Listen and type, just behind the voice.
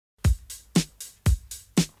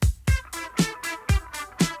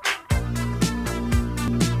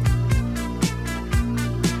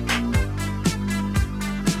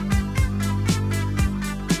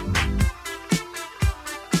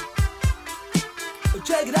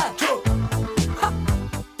check it out, Joe.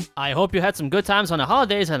 I hope you had some good times on the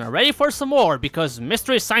holidays and are ready for some more, because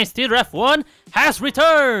Mystery Science Theater F1 has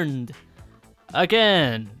returned!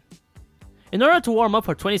 Again. In order to warm up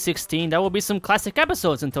for 2016, there will be some classic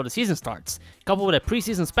episodes until the season starts, coupled with a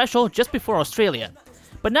pre-season special just before Australia.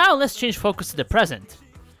 But now let's change focus to the present.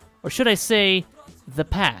 Or should I say, the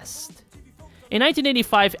past. In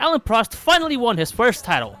 1985, Alain Prost finally won his first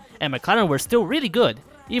title, and McLaren were still really good,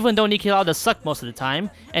 even though Niki Lauda sucked most of the time,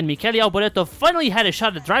 and Michele Alboreto finally had a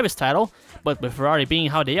shot at the driver's title, but with Ferrari being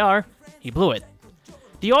how they are, he blew it.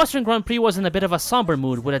 The Austrian Grand Prix was in a bit of a somber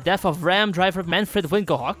mood with the death of Ram driver Manfred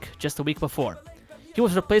Winkelhock just a week before. He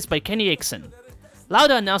was replaced by Kenny Aitken.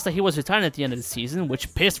 Lauda announced that he was retiring at the end of the season,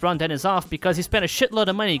 which pissed Ron Dennis off because he spent a shitload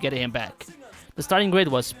of money getting him back. The starting grid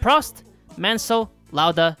was Prost, Mansell,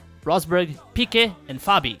 Lauda, Rosberg, Piquet, and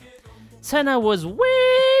Fabi. Senna was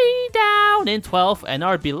way down in 12th, and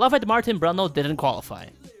our beloved Martin Brundle didn't qualify.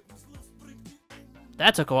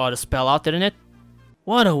 That took a while to spell out, didn't it?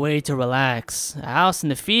 What a way to relax. A house in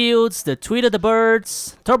the fields, the tweet of the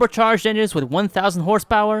birds, turbocharged engines with 1000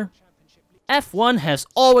 horsepower. F1 has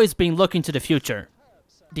always been looking to the future.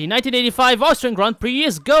 The 1985 Austrian Grand Prix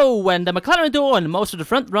is go, and the McLaren duo and most of the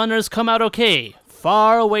front runners come out okay,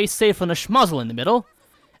 far away safe from the schmozzle in the middle,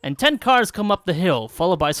 and 10 cars come up the hill,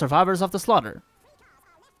 followed by survivors of the slaughter.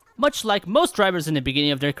 Much like most drivers in the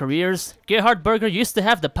beginning of their careers, Gerhard Berger used to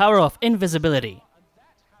have the power of invisibility.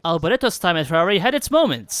 Alboreto's time at Ferrari had its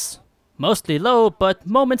moments. Mostly low, but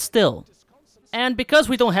moments still. And because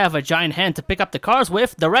we don't have a giant hand to pick up the cars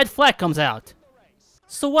with, the red flag comes out.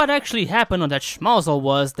 So what actually happened on that schmozzle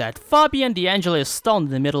was that Fabi and D'Angelo stalled in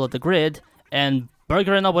the middle of the grid, and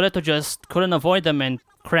Berger and Alboreto just couldn't avoid them and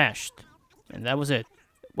crashed. And that was it.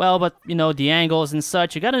 Well, but, you know, the angles and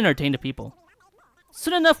such, you gotta entertain the people.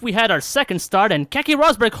 Soon enough, we had our second start, and Keke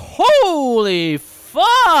Rosberg, holy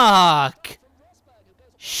fuck!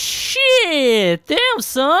 Shit! Damn,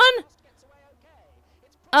 son!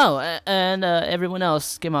 Oh, and everyone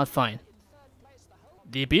else came out fine.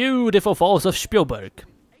 The beautiful falls of Spielberg.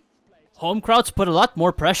 Home crowds put a lot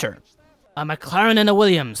more pressure. A McLaren and a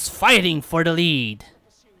Williams fighting for the lead.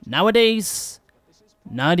 Nowadays,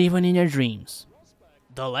 not even in your dreams.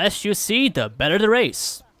 The less you see, the better the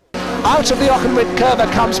race. Out of the Ockenwick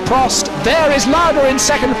curve comes Prost. There is Lauda in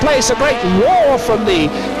second place. A great roar from the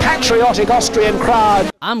patriotic Austrian crowd.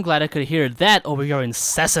 I'm glad I could hear that over your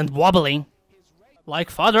incessant wobbling. Like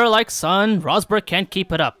father, like son, Rosberg can't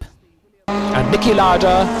keep it up. And Niki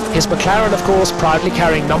Lauda, his McLaren of course, proudly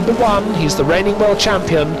carrying number 1. He's the reigning world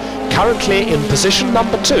champion, currently in position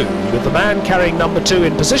number 2, with the man carrying number 2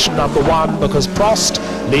 in position number 1 because Prost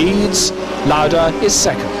leads, Lauda is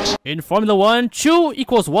second. In Formula 1, 2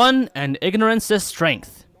 equals 1 and ignorance is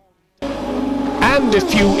strength. And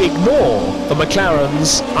if you ignore the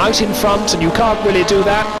McLarens out in front, and you can't really do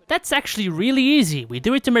that. That's actually really easy. We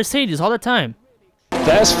do it to Mercedes all the time.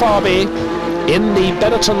 There's Fabi in the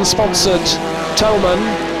Benetton-sponsored Tolman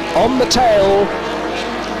on the tail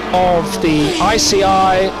of the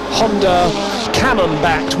ICI Honda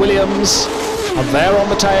Cannon-backed Williams, and there on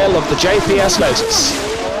the tail of the JPS Lotus.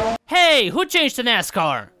 Hey, who changed to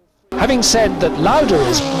NASCAR? Having said that Lauda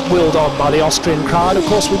is willed on by the Austrian crowd, of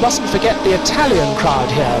course we mustn't forget the Italian crowd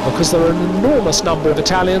here, because there are an enormous number of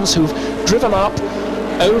Italians who've driven up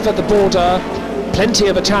over the border. Plenty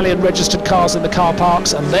of Italian registered cars in the car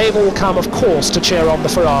parks, and they've all come, of course, to cheer on the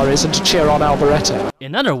Ferraris and to cheer on Alboreto.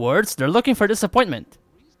 In other words, they're looking for disappointment.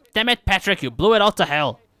 Damn it, Patrick, you blew it all to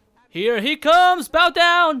hell. Here he comes, bow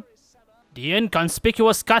down! The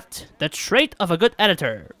inconspicuous cut, the trait of a good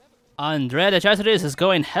editor. Andrea De Cesaris is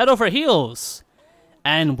going head over heels.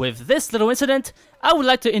 And with this little incident, I would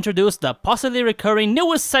like to introduce the possibly recurring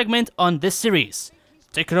newest segment on this series.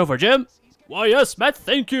 Take it over, Jim. Why yes, Matt,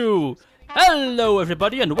 thank you. Hello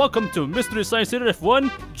everybody and welcome to Mystery Science Theater F1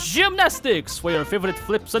 Gymnastics, where your favorite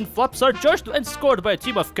flips and flops are judged and scored by a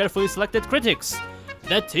team of carefully selected critics.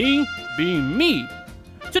 That team being me.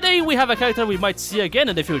 Today we have a character we might see again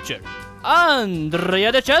in the future.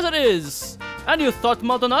 Andrea De Cesaris! And you thought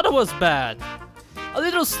Maldonado was bad. A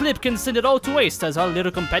little slip can send it all to waste, as our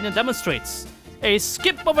little companion demonstrates. A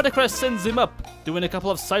skip over the crest sends him up, doing a couple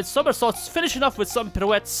of side somersaults, finishing off with some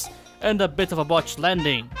pirouettes and a bit of a botched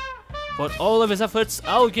landing. For all of his efforts,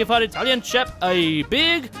 I'll give our Italian chap a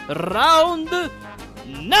big round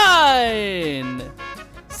 9!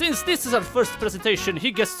 Since this is our first presentation,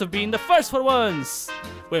 he gets to be in the first for once!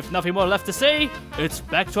 With nothing more left to say, it's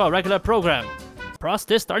back to our regular program.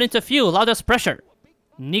 Prost is starting to feel Lauda's pressure.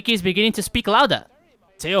 Niki's beginning to speak Lauda.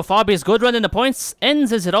 Teo Fabi's good run in the points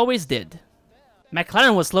ends as it always did.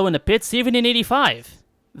 McLaren was slow in the pits even in 85.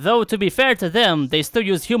 Though, to be fair to them, they still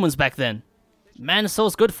used humans back then.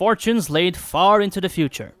 Mansell's good fortunes laid far into the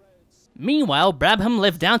future. Meanwhile, Brabham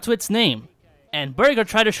lived down to its name, and Berger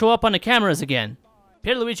tried to show up on the cameras again.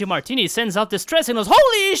 Pierluigi Martini sends out distress signals.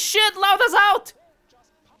 Holy shit, loud us out!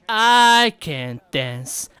 I can't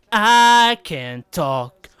dance, I can't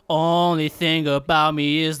talk. Only thing about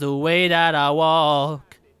me is the way that I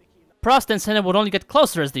walk. Prost and Senna would only get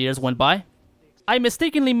closer as the years went by. I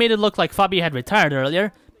mistakenly made it look like Fabi had retired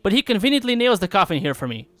earlier, but he conveniently nails the coffin here for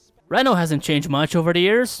me. Renault hasn't changed much over the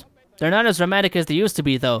years. They're not as dramatic as they used to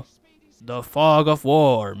be, though. The fog of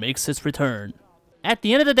war makes its return. At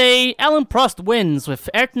the end of the day, Alain Prost wins, with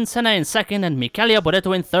Ayrton Senna in second and Michele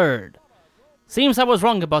Boretto in third. Seems I was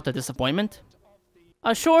wrong about the disappointment.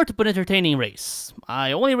 A short but entertaining race.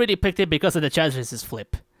 I only really picked it because of the Chases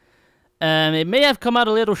flip. It may have come out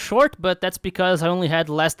a little short, but that's because I only had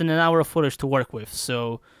less than an hour of footage to work with,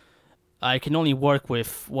 so I can only work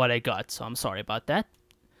with what I got, so I'm sorry about that.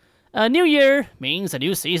 A new year means a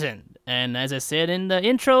new season, and as I said in the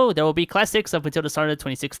intro, there will be classics up until the start of the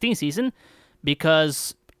 2016 season,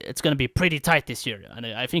 because it's going to be pretty tight this year, and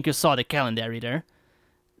I think you saw the calendar there.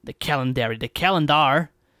 The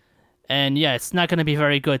calendar, and yeah, it's not going to be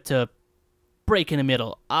very good to break in the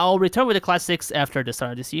middle. I'll return with the classics after the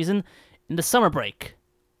start of the season, in the summer break.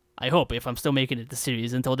 I hope, if I'm still making it the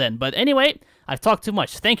series until then. But anyway, I've talked too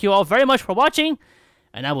much. Thank you all very much for watching,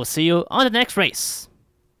 and I will see you on the next race.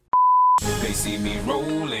 They see me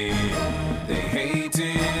rolling, they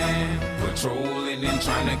hating, patrolling and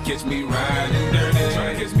trying to catch me riding dirty,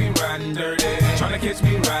 trying to catch me riding dirty, trying to catch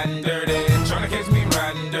me riding dirty, trying to catch me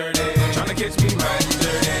riding dirty, trying to catch me riding